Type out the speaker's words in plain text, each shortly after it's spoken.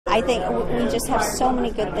I think we just have so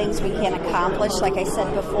many good things we can accomplish, like I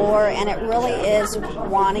said before, and it really is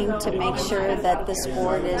wanting to make sure that this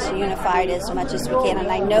board is unified as much as we can.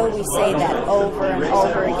 And I know we say that over and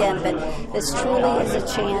over again, but this truly is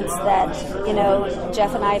a chance that, you know,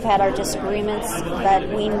 Jeff and I have had our disagreements, but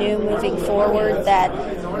we knew moving forward that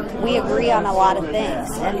we agree on a lot of things,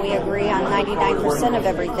 and we agree on 99% of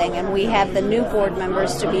everything, and we have the new board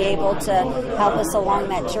members to be able to help us along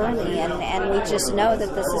that journey, and we just know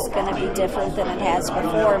that this is going to be different than it has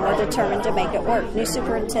before, and we're determined to make it work. New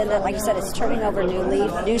superintendent, like I said, it's turning over new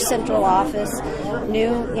leaf, new central office,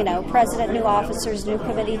 new, you know, president, new officers, new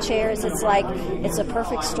committee chairs. It's like, it's a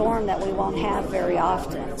perfect storm that we won't have very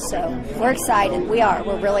often. So we're excited.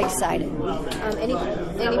 We're really excited.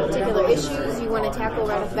 Any particular issues you want to tackle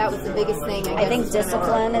right off the bat? Was the biggest thing? I think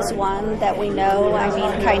discipline is one that we know. I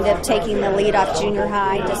mean, kind of taking the lead off junior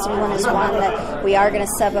high. Discipline is one that we are going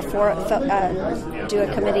to do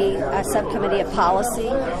a subcommittee of policy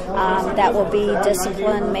that will be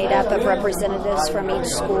discipline made up of representatives from each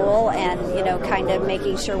school, and, you know, kind of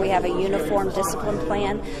making sure we have a uniform discipline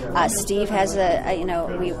plan. Steve has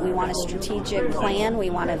we want a strategic plan. We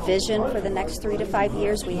want a vision for the next 3 to 5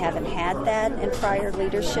 years. We haven't had that in prior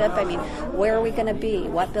leadership. I mean, where are we going to be?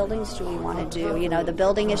 What buildings do we want to do? You know, the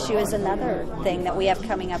building issue is another thing that we have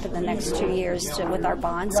coming up in the next 2 years with our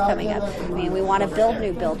bonds coming up. I mean, we want to build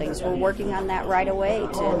new buildings. We're working on that right away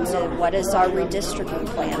to what is our redistricting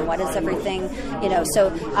plan? What is everything, you know, so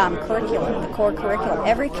curriculum, the core curriculum.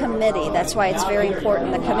 Every committee, that's why it's very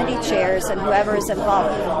important, the committee chairs and whoever is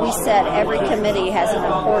involved, we said every committee has an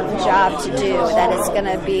important job to do, that is going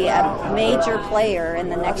to be a major player in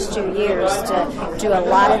the next 2 years to do a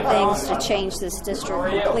lot of things to change this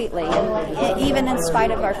district completely. And even in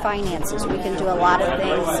spite of our finances, we can do a lot of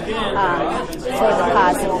things for the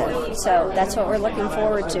positive. So that's what we're looking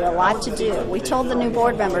forward to, a lot to do. We told the new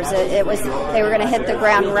board members they were going to hit the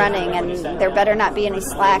ground running, and there better not be any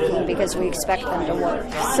slacking because we expect them to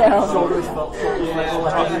work. So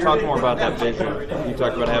talk more about that vision. You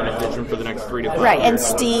talked about having a vision for the next 3 to 5 years. Right, and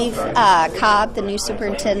Steve Cobb, the new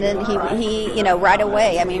superintendent, he you know, right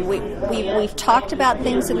away. I mean, we've talked about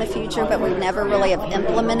things in the future, but we never really have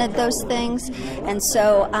implemented those things. And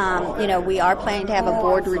so, you know, we are planning to have a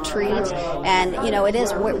board retreat, and, you know, it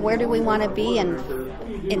is where do we want to be in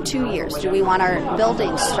 2 years? Do we want our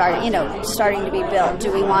buildings starting to be built?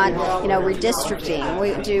 Do we want, you know,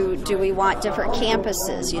 redistricting? Do we want different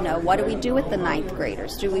campuses? You know, what do we do with the 9th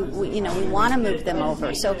graders? Do we want to move them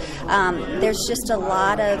over? So there's just a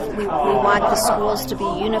lot of, we want the schools to be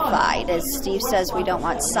unified. As Steve says, we don't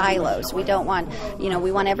want silos. We don't want, you know,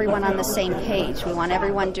 we want everyone on the same page. We want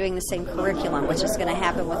everyone doing the same curriculum, which is going to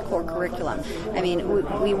happen with core curriculum. I mean,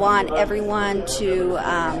 we want everyone to,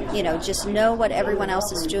 you know, just know what everyone else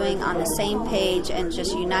is doing on the same page, and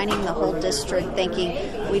just uniting the whole district, thinking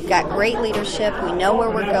we've got great leadership, we know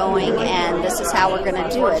where we're going, and this is how we're going to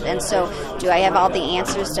do it. And so, do I have all the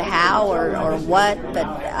answers to how or what?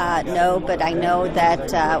 But no, but I know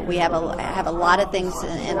that we have a lot of things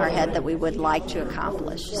in our head that we would like to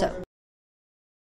accomplish. So.